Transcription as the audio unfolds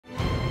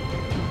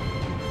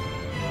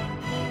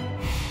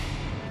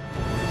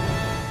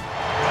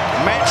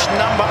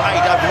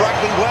8 of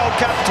Rugby World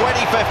Cup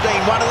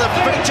 2015, one of the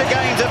feature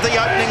games of the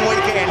opening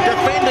weekend.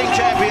 Defending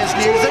champions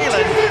New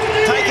Zealand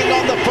taking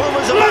on the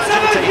Pumas of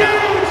Argentina.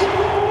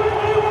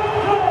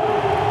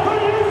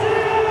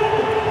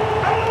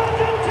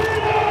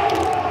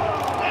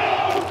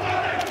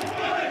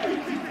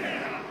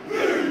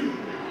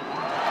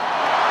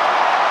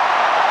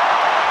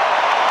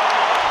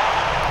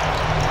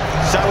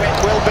 So it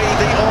will be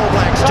the All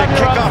Blacks to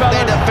kick off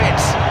their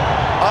defence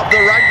of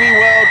the Rugby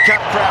World Cup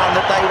crown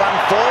that they won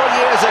 4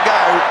 years ago.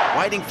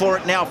 Waiting for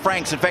it now,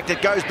 Franks. In fact, it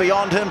goes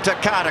beyond him to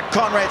Carter.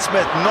 Conrad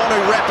Smith, Nonu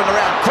wrapping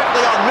around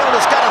quickly on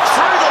Milner's got it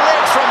through the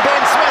legs from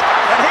Ben Smith.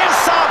 And here's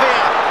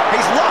Savia.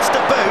 He's lost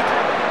a boot.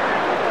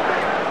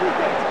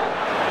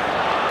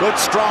 Good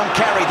strong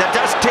carry. They're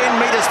just 10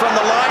 metres from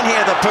the line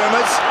here, the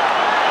Pumas.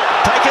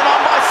 Taken on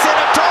by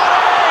Senatore,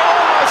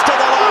 almost to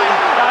the line.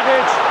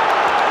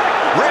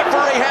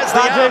 Referee has the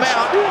arm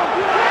out.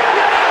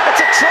 It's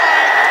a try.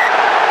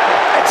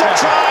 It's a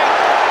try.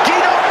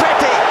 Guido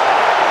Petti.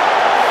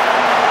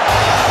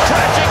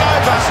 Crashing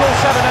over.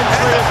 And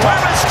the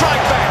Pumas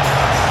strike back.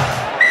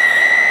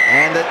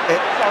 And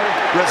it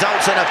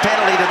results in a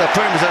penalty to the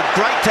Pumas. A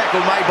great tackle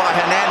made by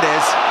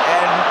Hernandez.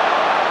 And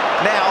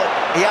now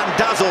he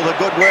undoes all the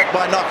good work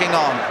by knocking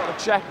on.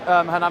 Check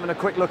and having a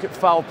quick look at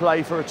foul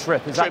play for a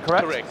trip. Is that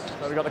correct? Correct.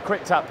 So we've got the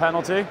quick tap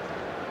penalty.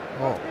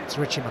 Oh, it's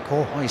Richie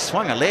McCaw. Oh, he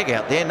swung a leg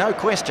out there, no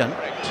question.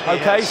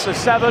 Okay, so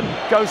 7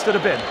 goes to the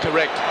bin.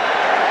 Correct.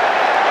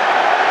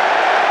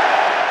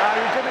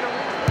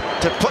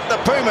 To put the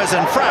Pumas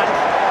in front.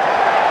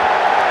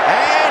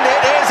 And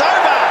it is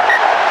over.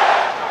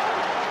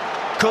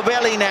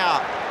 Covelli now.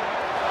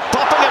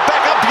 Popping it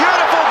back, a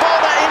beautiful ball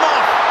to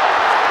Imhoff.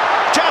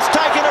 Just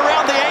taken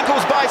around the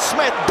ankles by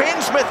Smith. Ben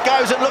Smith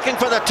goes and looking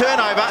for the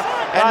turnover.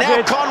 And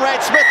now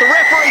Conrad Smith, the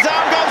referee's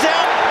arm goes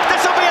out.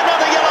 This will be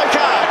another yellow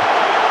card.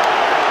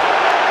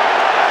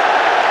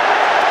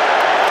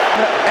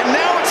 And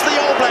now it's the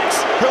All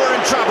Blacks who are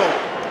in trouble.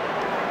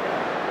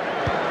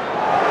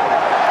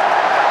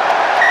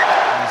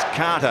 As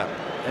Carter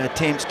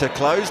attempts to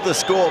close the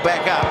score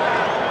back up.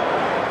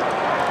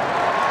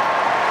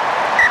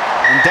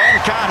 And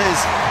Dan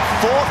Carter's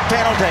 4th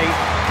penalty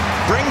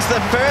brings the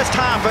first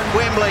half at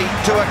Wembley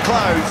to a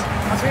close.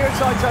 I see you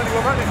inside, Tony,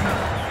 we're running.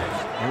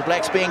 All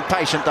Blacks being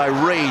patient though.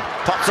 Reid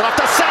pops it off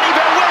to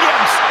Sunnyville.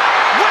 Williams!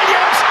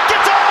 Williams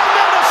gets it! Oh,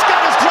 Milner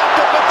has dropped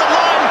it with the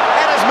line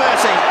at his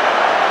mercy.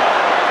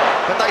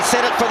 But they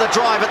set it for the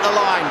drive at the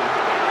line.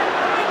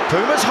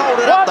 Pumas hold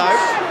it up though.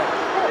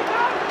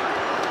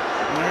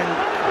 And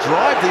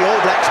drive the All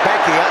Blacks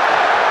back here.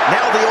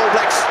 Now the All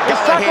Blacks go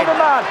ahead.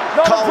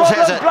 Coles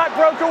has it. Black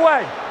broke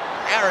away.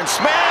 Aaron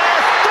Smith.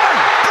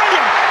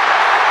 Brilliant.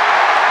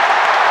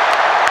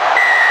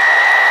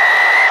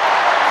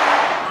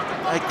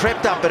 They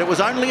crept up, but it was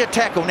only a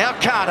tackle. Now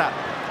Carter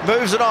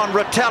moves it on.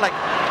 Retallick.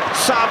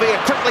 Savia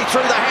quickly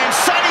through the hands.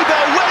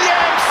 Sunnyville.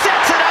 Williams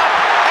sets it up.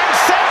 And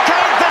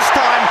Sanchez this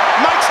time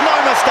makes no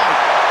mistake.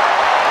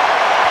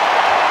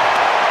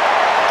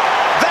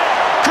 That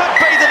could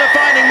be the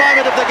defining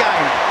moment of the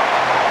game.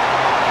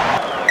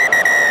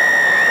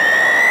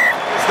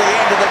 It's the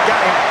end of the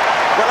game.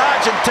 Well,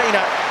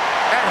 Argentina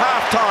at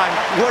half-time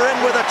were in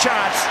with a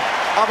chance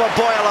of a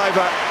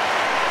boil-over.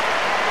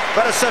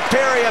 But a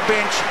superior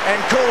bench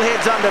and cool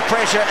heads under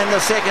pressure in the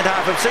second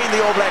half have seen the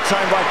All Blacks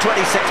home by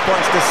 26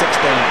 points to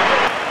 16.